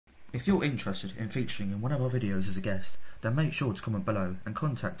If you're interested in featuring in one of our videos as a guest, then make sure to comment below and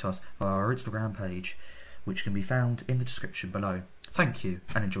contact us via our Instagram page, which can be found in the description below. Thank you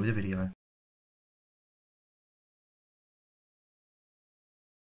and enjoy the video.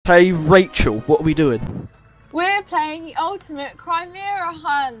 Hey Rachel, what are we doing? We're playing the ultimate Crimea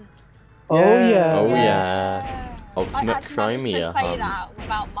hunt. Oh yeah. Oh yeah. Ultimate I Crimea to say hunt. that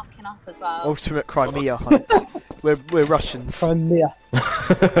without mucking up as well. Ultimate Crimea hunt. we're Russians. Crimea.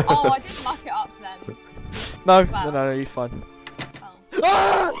 Oh, I did muck it up then. No, Well. no, you're fine. Well.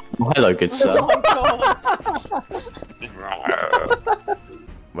 Ah! Oh, hello, good sir. Oh my god.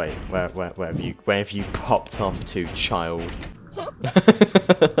 Wait, where have you popped off to, child? Oh,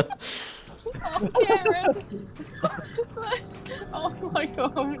 Kieran. Oh my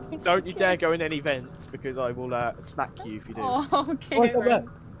god. Don't you dare go in any vents because I will smack you if you do. Oh, Oh, it's Kieran. not there.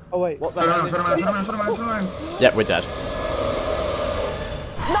 Oh wait. What the Turn hell around, is turn around, turn around, turn around, turn around. Yep, we're dead.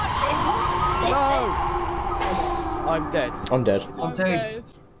 No! I'm dead. I'm dead. I'm dead.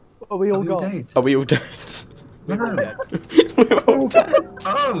 Are we all Are we all gone? dead? Are we all dead? No. We're all dead.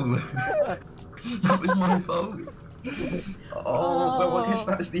 Oh! That was my fault. Oh, well, I guess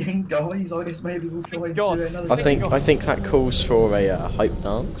that's the end, guys. I guess maybe we'll try and God. do another I think that calls for a hype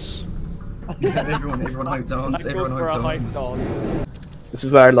dance. everyone hope dance. That goes for a hype dance. This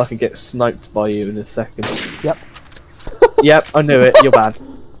is where I can get sniped by you in a second. Yep. Yep, I knew it. You're bad.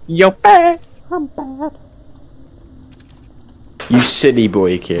 You're bad. I'm bad. You silly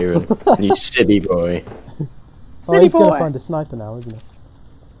boy, Kieran. You silly boy. Oh, he's gonna find a sniper now, isn't he?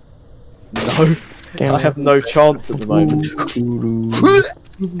 No, I have no chance at the moment.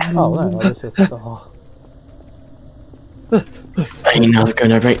 Oh no, I was just. Oh. Ain't not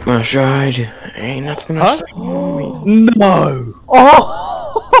gonna break my stride. Ain't not gonna stop me. No!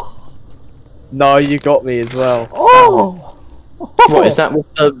 Oh! No, you got me as well. Oh! What is that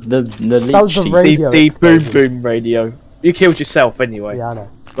with the leech? That was the sheet? radio. The boom boom radio. You killed yourself anyway. Yeah, I know.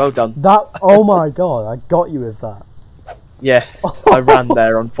 Well done. That. Oh my god, I got you with that. Yes, I ran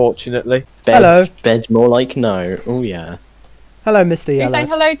there unfortunately. Hello. Bed more like no. Oh yeah. Hello, Mr. Who are you Yellow. saying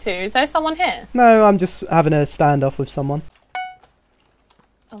hello to? Is there someone here? No, I'm just having a standoff with someone.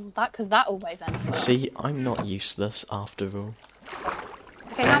 Oh, because that always ends well. See, I'm not useless after all.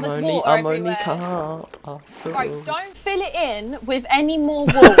 Okay, now there's water I'm only everywhere. carp after all. Right, don't fill it in with any more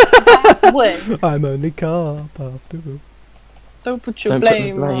wood, because I have wood. I'm only carp after all. Don't put your Don't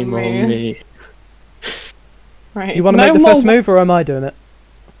blame, put the blame on me. Right. You want to make the first move, or am I doing it?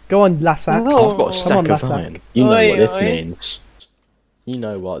 Go on, Lassack. Oh. I've got a Come stack on, of Lassack. iron. You know Oi, what this oi. means. You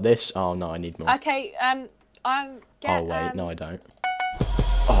know what this. Oh no, I need more. Okay, get, Oh wait, no I don't.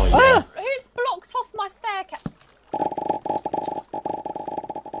 Oh yeah. Ah, who's blocked off my staircase?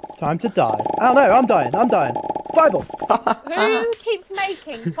 Time to die. Oh no, I'm dying. I'm dying. Bible. Who keeps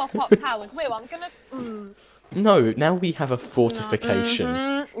making pop-up towers? Will, I'm gonna... No, now we have a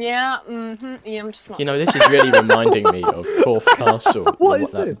fortification. Yeah, I'm just not... You know, this is really reminding me of Corfe Castle. What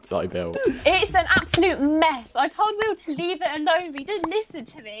is that I built. It's an absolute mess. I told Will to leave it alone, but he didn't listen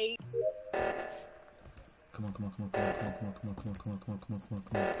to me. Come on, come on, come on, come on, come on, come on, come on, come on, come on, come on, come on,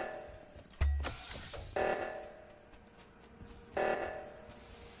 come on.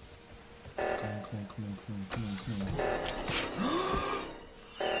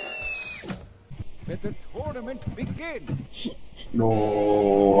 Let the tournament begin. No,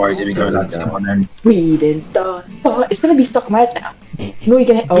 why did we go lads? Come on then. We didn't start. Oh, it's gonna be stuck in my head now. No, you're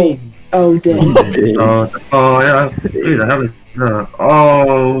gonna. Oh dear. Oh yeah, who the hell is that?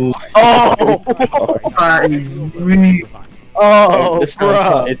 Oh, that is really... Oh, The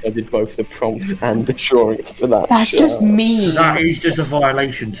sad part is I did both the prompt and the drawing for that. That's just mean. That is just a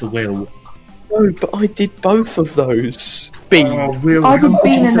violation to Will. No, but I did both of those. Oh, Will, I did how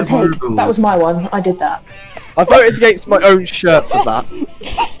Bean and the so Pig. horrible. That was my one. I did that. I voted against my own shirt for that.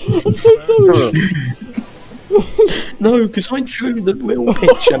 No, because I drew the Will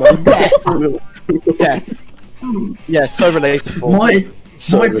picture. And I Death. Death. Yeah, so relatable.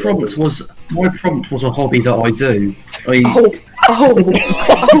 My prompt was a hobby that I do. Oh We're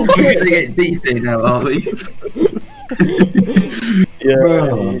dear. gonna get deep in now, aren't we?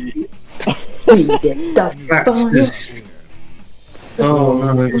 We did that. That's just... Oh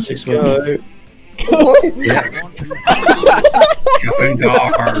no, what's this one? go. Captain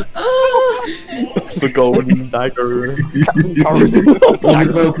Gar. The golden dagger.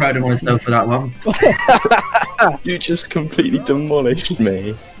 I'm well proud of myself for that one. You just completely demolished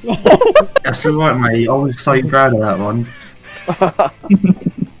me. That's alright, mate. I was so proud of that one.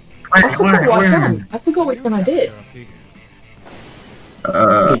 I forgot what I've done. I forgot which one I did.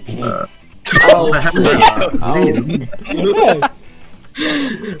 Oh, the hell is that? Hey,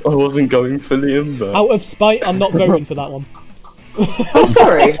 I wasn't going for Liam, but... Out of spite, I'm not voting for that one. I'm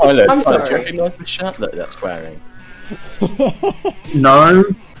sorry. Tyler, I'm do you sorry. recognise the shirt that's wearing? No.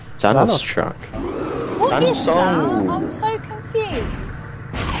 Thanos truck. What And is that? I'm so confused.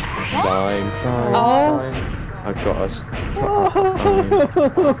 Climb. I've got us.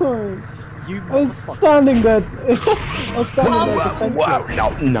 You I was standing there. I was standing there defenseless. Wow, no,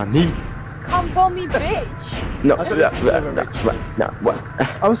 Nani. Come for me, bitch. No,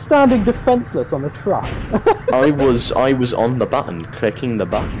 I was standing defenseless on the truck. I was on the button, clicking the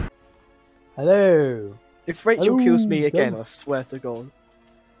button. Hello. If Rachel kills me Hello, again, go. I swear to God.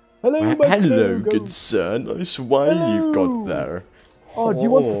 Hello, my Hello, friend, go. good sir. Nice wine you've got there. Oh, do you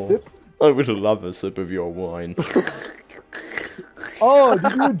want a sip? I would love a sip of your wine. Oh,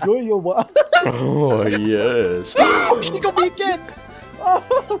 did you enjoy your wine? Oh, yes. She got me again!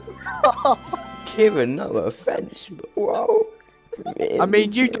 Kieran, no offence, but whoa. I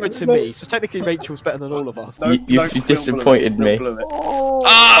mean, you do it to me, so technically Rachel's better than all of us. You've disappointed me.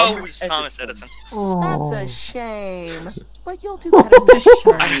 Oh, it's Thomas Edison. That's a shame. But you'll do better next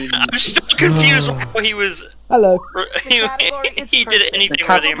time. I'm still confused with how he was. Hello. He did anything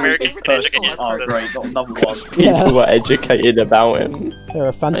where the Americans could educate Oh, him. great, not another one. People were educated about him. They're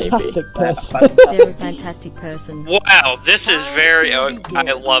a fantastic person. They're a fantastic person. Wow, this is very. Oh, I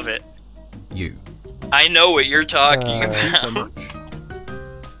love it. You. I know what you're talking so about.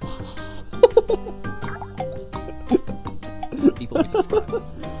 People who subscribe.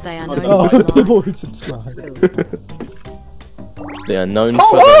 They are known Oh, for their people life. who subscribe. They are known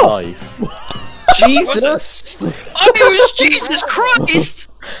for their life. Jesus! Oh, it was Jesus Christ!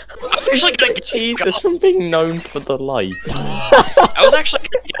 I was actually gonna guess Jesus God. from being known for the life. I was actually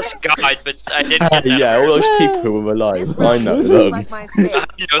gonna guess God, but I didn't get that. Yeah, all those people who were alive, I know them. I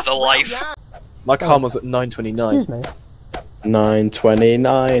know the life. My karma's at 929. Excuse me.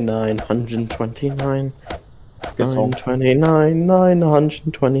 929, 929. Good song. 929,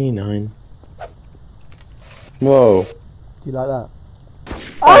 929. Whoa. Do you like that?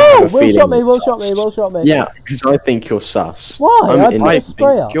 I have Oh! a Will feeling shot me, you're will shot me, sus. will shot me. Yeah, because I think you're sus. Why? I'm I in put a I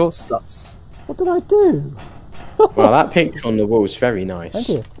spray think up. you're sus. What did I do? Well, that picture on the wall is very nice. Thank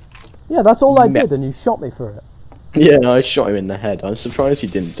you. Yeah, that's all I Meh. did and you shot me for it. Yeah, I shot him in the head. I'm surprised he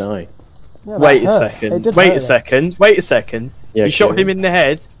didn't die. Yeah, that Wait a hurt. It second. did Wait hurt a second. Wait a second. Yeah, You shot Kieran. him in the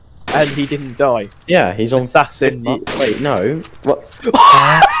head, and he didn't die. Yeah, he's on Assassin. Wait, no. What?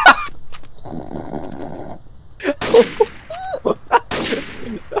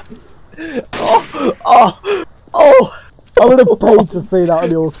 I would have paid to see that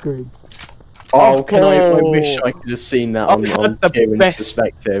on your screen. Oh, I wish I could have seen that on had the Kieran's best-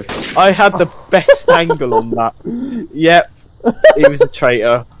 perspective. I had the best angle on that. Yep, he was a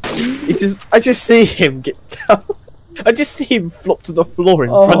traitor. I just see him get down. I just see him flop to the floor in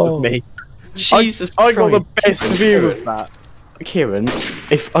front Oh. of me. Jesus I got the Christ, best view of that. Kieran,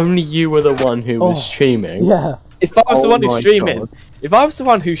 if only you were the one who was streaming. Yeah. If I was the Oh one who's my streaming, God. if I was the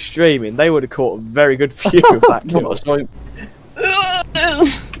one who's streaming, they would have caught a very good view of that kill. What, so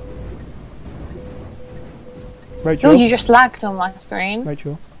Rachel. Oh, you just lagged on my screen.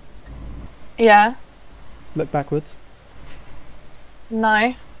 Rachel, Yeah. look backwards.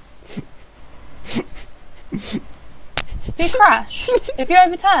 No. If you crashed, if you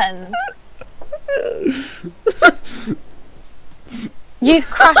overturned, you've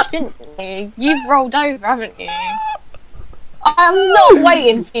crashed, didn't you? You've rolled over, haven't you? I'm not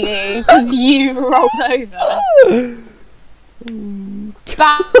waiting for you because you rolled over.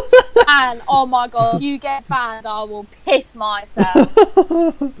 Ban! Oh my god, you get banned, I will piss myself.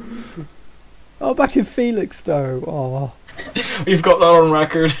 Oh, back in Felix though. Oh. We've got that on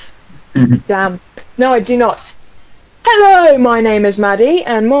record. Damn. No, I do not. Hello, my name is Maddie,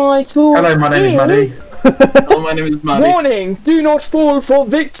 and my tool Hello, my name is Maddie. Hello, my name is Maddie. Warning: Do not fall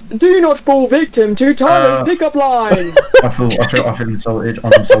victim to Tyler's pickup line. I feel insulted.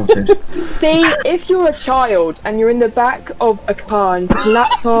 I'm insulted. See, if you're a child and you're in the back of a car and a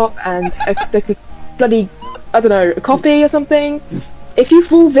laptop and a bloody, I don't know, a coffee or something, if you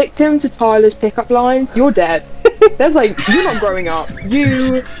fall victim to Tyler's pickup lines, you're dead. That's like, you're not growing up.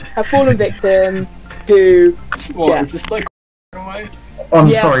 You have fallen victim to... What, yeah. is this like I'm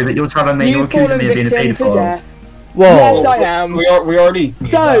Yes. sorry that you're telling me you're You've accusing fallen me of being a victim to paedophile. death. Whoa. Yes, I am. We already...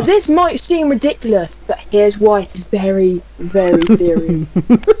 So, this might seem ridiculous, but here's why it is very, very serious.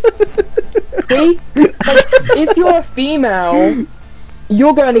 See? Like, if you're a female,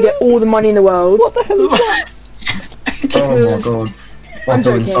 you're going to get all the money in the world. What the hell is that? Oh my god. I I'm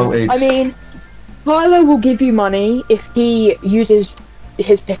feel joking. insulted. I mean, Tyler will give you money if he uses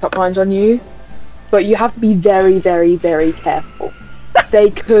his pickup lines on you, but you have to be very, very, very careful. they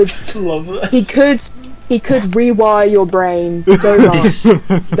could. He could rewire your brain so much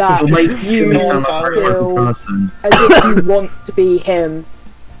that you feel as if you want to be him.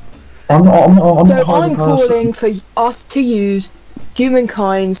 I'm I'm calling for us to use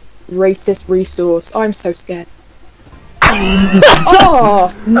humankind's greatest resource. I'm so scared.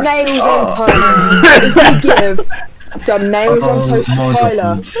 Oh, nails on toast. If you give some nails on toast to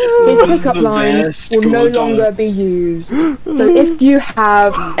Tyler, his pickup lines will no longer be used. So if you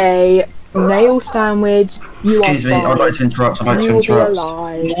have a nail sandwich, you Excuse me, I'd like to interrupt. you will be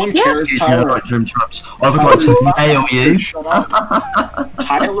alive. No one cares, Excuse me, I'd like to interrupt. I would like to nail you.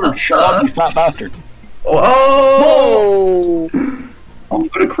 Tyler, shut up, you fat bastard. Oh! I'm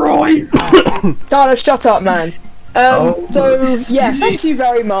gonna cry. Tyler, shut up, man. So, yeah, thank you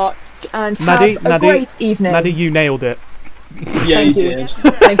very much, and have a great evening. Maddie, you nailed it. Yeah, Thank you you. did.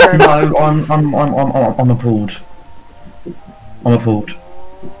 Thank you very much. No, I'm appalled. I'm appalled.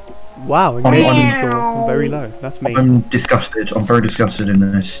 Wow, engagement score very low. That's me. I'm disgusted. I'm very disgusted in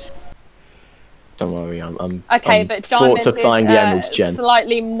this. Don't worry, I'm Okay, I'm but diamonds fortifying the emerald is gen.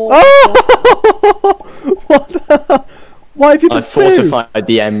 slightly more. What the? Why have you I done fortified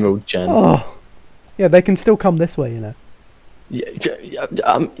the emerald gen. Oh. Yeah, they can still come this way, you know. Did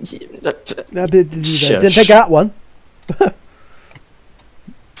they get one?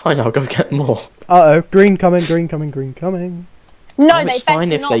 Fine, I'll go get more. Uh-oh, green coming, green coming, green coming. No, Oh, they it's fine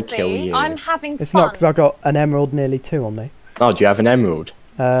better if not they be. kill you. I'm having It's fun. not because I got an emerald nearly 2 on me. Oh, do you have an emerald?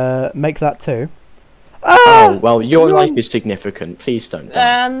 Make that 2. Oh, well, your life is significant. Please don't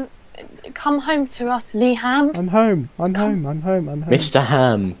die. Come home to us, Liam. I'm home. I'm home. I'm home. I'm home. Mr.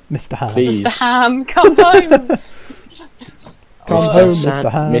 Ham. Mr. Ham. Please. Mr. Ham, come home. Come Mr. home,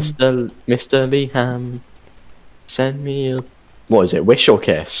 Mr. Ham. Mr. Lee Ham. Send me a... What is it? Wish or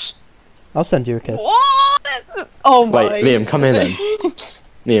kiss? I'll send you a kiss. What? Oh my. Wait, Liam, come here then.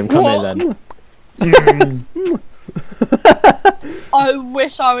 Liam, come here then. I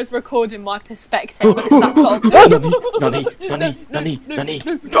wish I was recording my perspective because that's what Nani.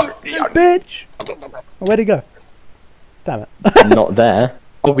 Bitch! Oh, where'd he go? Damn it. Not there.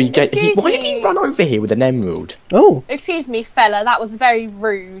 Oh, we get. Excuse Why did me. he run over here with an emerald? Oh. Excuse me, fella, that was very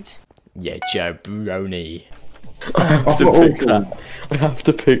rude. Yeah, jabroni. I have to pick that. I have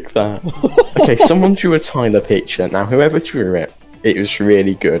to pick that. Okay, someone drew a Tyler picture. Now, whoever drew it, it was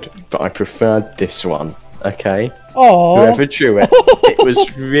really good, but I preferred this one. Okay. Oh. Whoever drew it, it was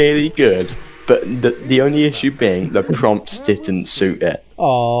really good, but the only issue being the prompts didn't suit it.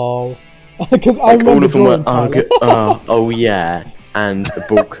 Oh. Because I Like all of them were Tyler. oh yeah, and the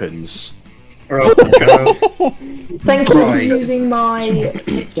Balkans. Thank you for using my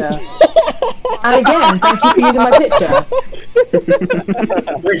picture. And again, thank you for using my picture.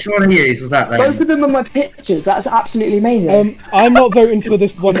 Which one of you was that then? Both of them are my pictures. That's absolutely amazing. I'm not voting for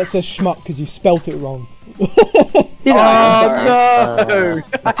this one that says schmuck because you spelt it wrong. Did I? no!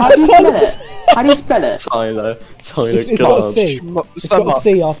 How do you spell it? How do you spell it? Tyler It's got a Gloves. C. It's got a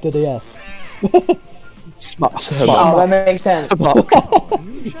C after the S. Smut. Oh, that makes sense.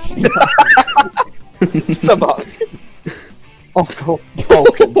 Smut. Oh god.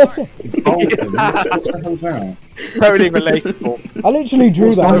 Balkans. Totally relatable. I literally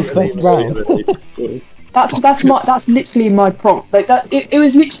drew that in the first round. That's literally my prompt. Like that, it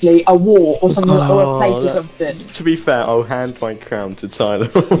was literally a war or something, or a place or something. To be fair, I'll hand my crown to Tyler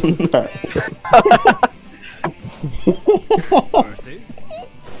on that.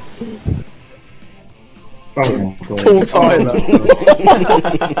 Oh, Tall Tyler.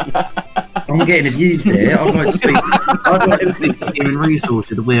 I'm getting abused here. I'd like to speak to human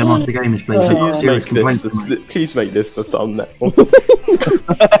resources, the WiiAreMasterGamerz, please. Please make this the thumbnail.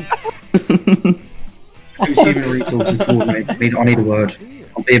 Who's human resources coordinator? I need a word.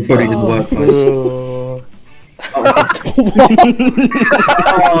 I'm being bullied in the workplace.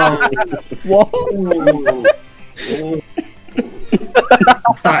 What?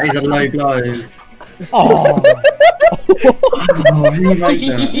 That is a low blow. Oh. Who made that?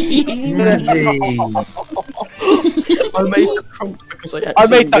 I made the prompt because I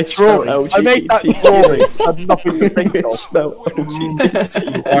made that drawing. I made that drawing. I had nothing to think of.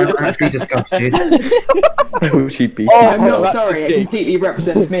 I'm actually disgusted. LGBT. I'm not sorry. It completely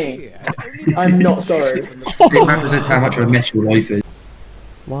represents me. I'm not sorry. It represents how much of a mess your life is.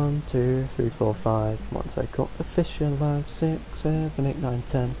 1, 2, 3, 4, 5. Once I caught the fish alive, 6, 7, 8, 9,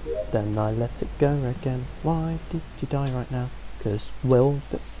 10. Then I let it go again. Why did you die right now? 'Cause Will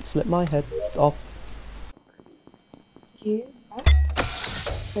slipped my head off. No,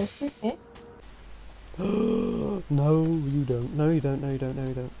 you don't. No, you don't. No, you don't. No,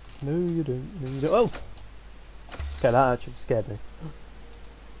 you don't. No, you don't. No, you don't. Oh! Okay, that actually scared me.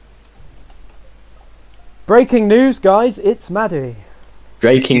 Breaking news, guys! It's Maddie.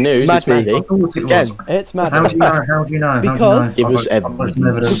 Breaking news, it's Maddie. Maddie. Again. It's Maddie. How do you know? How do you know? Because- Give us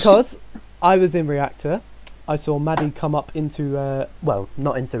evidence. Because I was in Reactor, I saw Maddie come up into, well,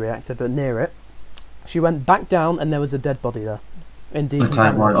 not into Reactor, but near it. She went back down, and there was a dead body there. Indeed.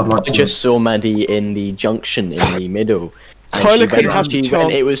 Okay, right, I'd like I to... just saw Maddie in the junction in the middle. And Tyler she couldn't went- have she the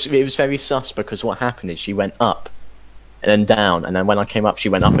went- chance. it was very sus because what happened is she went up and then down, and then when I came up, she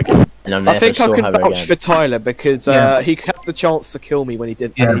went up again. And I never I think saw I can her vouch again. for Tyler because Yeah. he had the chance to kill me when he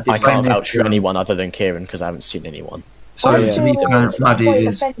did. Yeah, when he did I can't that. vouch for anyone other than Kieran because I haven't seen anyone. So, yeah. to be fair, Maddie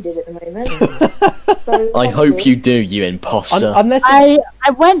is... offended at the moment. So, I hope you do, you imposter. Unless I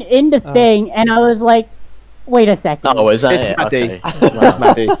went in the thing and I was like, wait a second. Oh, is that It's it? Maddie. Okay. That's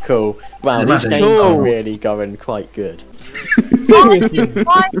Maddie. Cool. Wow, It's these Maddie. games are Cool. really going quite good. Mine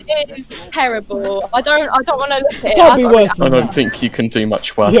is terrible. I don't want to look at it. Can't I be got worse it. than I don't think you can do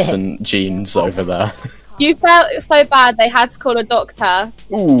much worse Yeah. than Jeans over there. You felt so bad they had to call a doctor.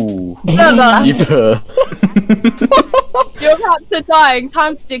 Ooh. Brother, You poor. you're about to dying.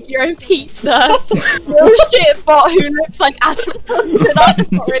 Time to dig your own pizza. You're a shit bot who looks like Adam Johnson.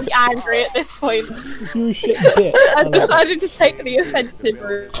 I'm already angry at this point. you shit bitch. I I've like it. decided to take the offensive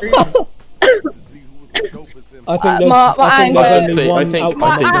route. I think my there's anger- only one I think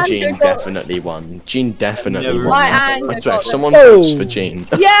My Jean anger got- definitely won. Jean definitely won. My that. anger I swear, if got- someone Oh. votes for Jean.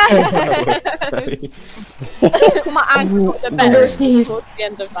 Yeah! My anger got the better towards the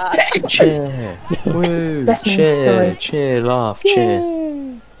end of that. Cheer. Woo. Bless me, Cheer. sorry. Cheer. Laugh. Cheer.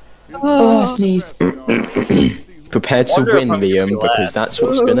 Oh, sneeze. Prepare to win, Liam, because that's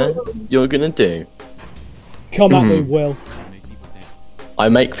what's you're gonna do. Come at me, Will. I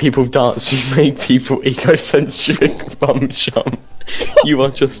make people dance, you make people egocentric bum shum. You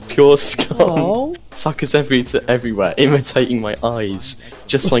are just pure scum. Oh. Suckers everywhere, imitating my eyes.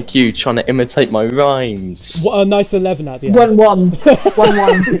 Just like you, trying to imitate my rhymes. What a nice 11 at the end. 1-1.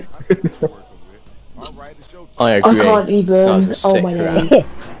 1-1. I I agree. can't even. That was a Oh sick my round. days.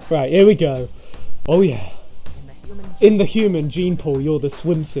 Right, here we go. Oh yeah. In the human gene pool, you're the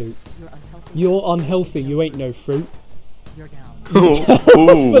swimsuit. You're unhealthy, you ain't no fruit.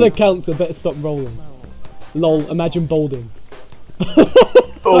 For the counter, better stop rolling. Lol, imagine balding. I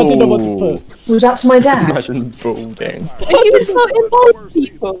didn't know what to put. Was that to my dad? Imagine balding. Are you insulting bald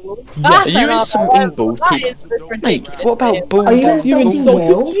people? That's Are you another insulting level. bald That people? is ridiculous. Mate, what about bald? Are you You insulting insulted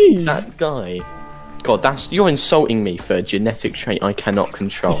Will? G. That guy. God, you're insulting me for a genetic trait I cannot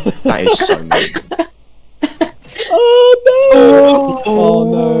control. That is so mean. Oh no! Oh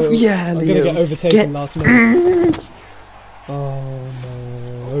no! yeah, I'm gonna get overtaken last minute. Oh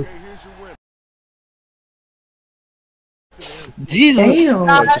no! Jesus. Damn.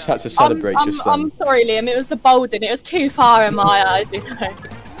 I just had to celebrate just then. I'm sorry, Liam. It was the balding. It was too far in my eyes. You know.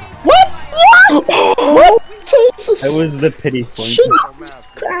 Jesus! It was the pity point.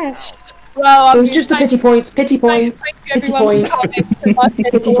 Well, It was just the pity point. Pity point. Thank you, Pity everyone, point. for coming to my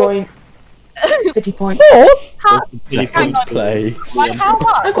Pity point. Pity point. How, Second place. like, how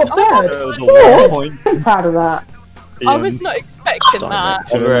much? I got third. Oh, Point. I'm proud of that. I was not expecting that.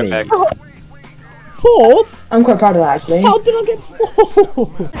 Director Right me. back. Fourth? I'm quite proud of that actually. How did I get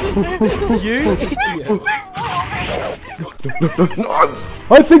fourth? You idiot.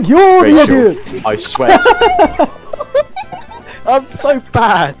 I think you're the Rachel, idiot! I swear. I'm so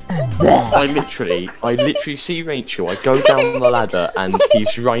bad. I literally see Rachel. I go down the ladder and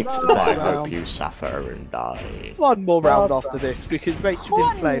he's right there. I hope you suffer and die. One more round after this because Rachel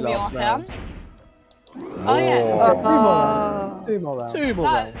didn't play One more last round. Oh yeah. Two more rounds. Two more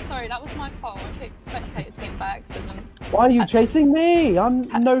rounds. Sorry, that was my fault. I picked spectator team by accident. Why are you chasing me? I'm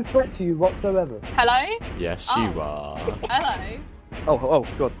no threat to you whatsoever. Hello? Yes, Oh. you are. Hello? Oh,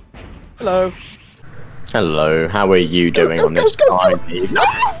 God. Hello. Hello, how are you doing on this kind evening?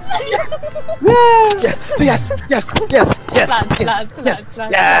 Yes.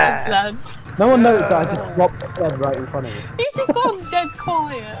 Lads. No one noticed that I just dropped the club right in front of you. He's just gone dead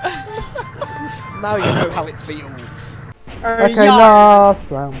quiet. Now you know how it feels. Okay, last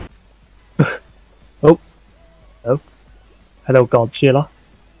round. Oh. Hello, Godzilla.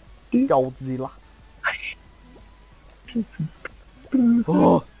 Goldzilla.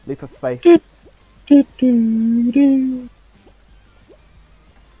 Oh, leap of faith.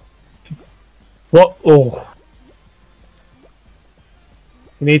 What? Oh.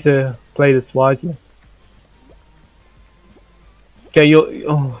 You need to play this wisely. Okay, you're.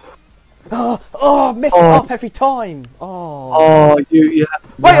 Oh, mess it up every time. Oh. Oh, you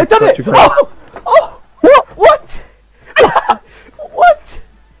have. Wait, I've done it! Oh! What? What?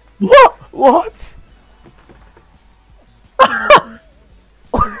 What?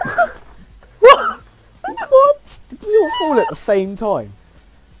 Did we all fall at the same time?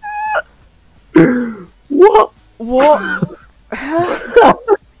 What? What?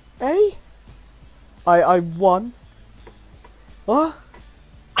 Eh? I won. What?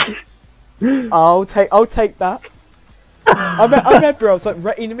 I'll take that. I remember I was like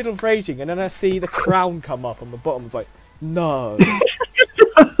right in the middle of raging, and then I see the crown come up on the bottom. I was like, no.